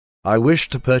I wish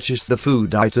to purchase the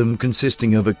food item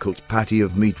consisting of a cooked patty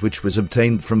of meat which was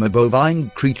obtained from a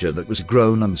bovine creature that was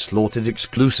grown and slaughtered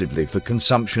exclusively for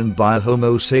consumption by a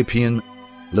Homo sapien,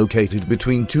 located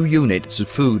between 2 units of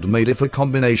food made of a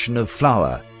combination of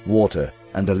flour, water,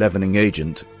 and a leavening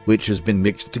agent, which has been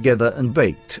mixed together and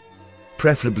baked,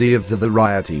 preferably of the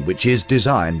variety which is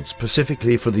designed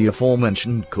specifically for the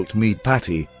aforementioned cooked meat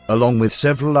patty, along with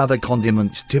several other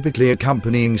condiments typically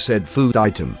accompanying said food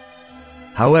item.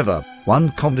 However,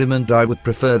 one condiment I would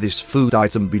prefer this food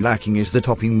item be lacking is the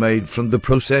topping made from the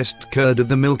processed curd of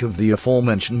the milk of the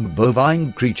aforementioned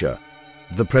bovine creature,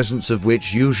 the presence of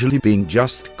which usually being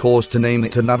just cause to name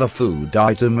it another food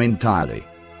item entirely.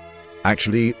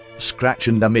 Actually, scratch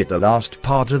and omit the last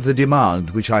part of the demand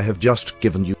which I have just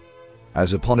given you,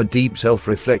 as upon a deep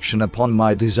self-reflection upon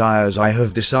my desires I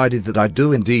have decided that I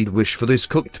do indeed wish for this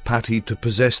cooked patty to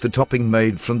possess the topping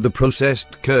made from the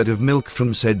processed curd of milk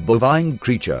from said bovine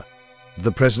creature,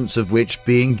 the presence of which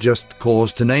being just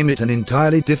cause to name it an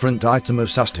entirely different item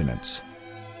of sustenance.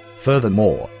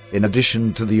 Furthermore, in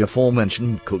addition to the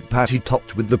aforementioned cooked patty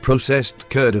topped with the processed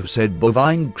curd of said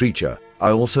bovine creature, I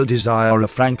also desire a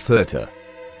frankfurter,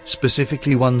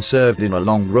 specifically one served in a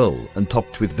long roll and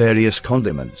topped with various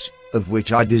condiments, of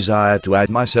which I desire to add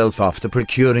myself after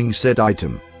procuring said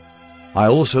item. I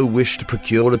also wish to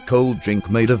procure a cold drink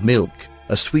made of milk,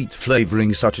 a sweet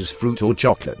flavoring such as fruit or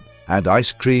chocolate, and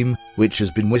ice cream, which has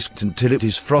been whisked until it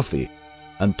is frothy,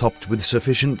 and topped with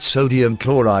sufficient sodium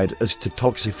chloride as to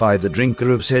toxify the drinker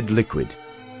of said liquid.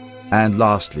 And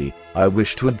lastly, I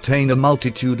wish to obtain a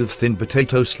multitude of thin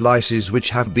potato slices which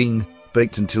have been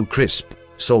baked until crisp,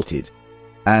 salted,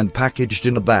 and packaged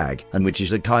in a bag, and which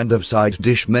is a kind of side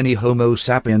dish many Homo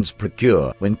sapiens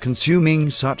procure when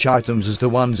consuming such items as the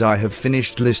ones I have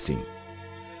finished listing.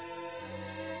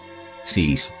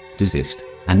 Cease, desist,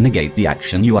 and negate the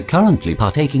action you are currently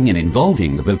partaking in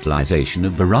involving the vocalization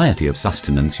of variety of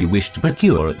sustenance you wish to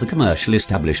procure at the commercial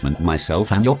establishment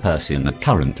myself and your person are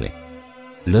currently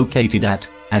located at,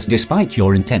 as despite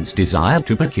your intense desire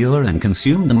to procure and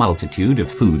consume the multitude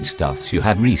of foodstuffs you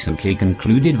have recently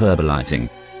concluded verbalizing,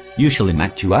 you shall in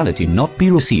actuality not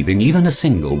be receiving even a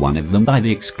single one of them by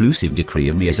the exclusive decree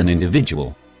of me as an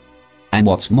individual. And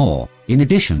what's more, in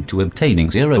addition to obtaining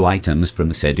 0 items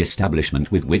from said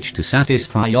establishment with which to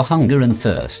satisfy your hunger and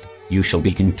thirst, you shall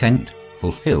be content,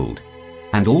 fulfilled,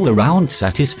 and all around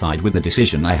satisfied with the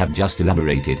decision I have just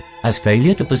elaborated, as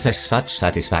failure to possess such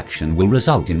satisfaction will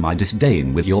result in my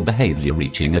disdain with your behavior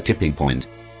reaching a tipping point,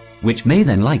 which may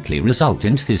then likely result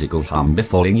in physical harm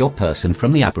befalling your person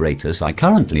from the apparatus I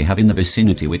currently have in the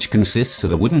vicinity, which consists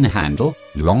of a wooden handle,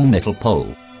 long metal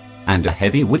pole, and a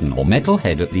heavy wooden or metal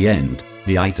head at the end,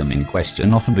 the item in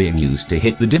question often being used to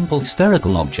hit the dimpled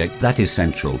spherical object that is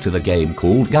central to the game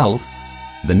called golf,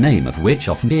 the name of which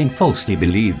often being falsely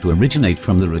believed to originate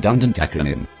from the redundant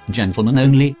acronym, gentlemen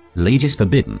only, ladies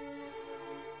forbidden.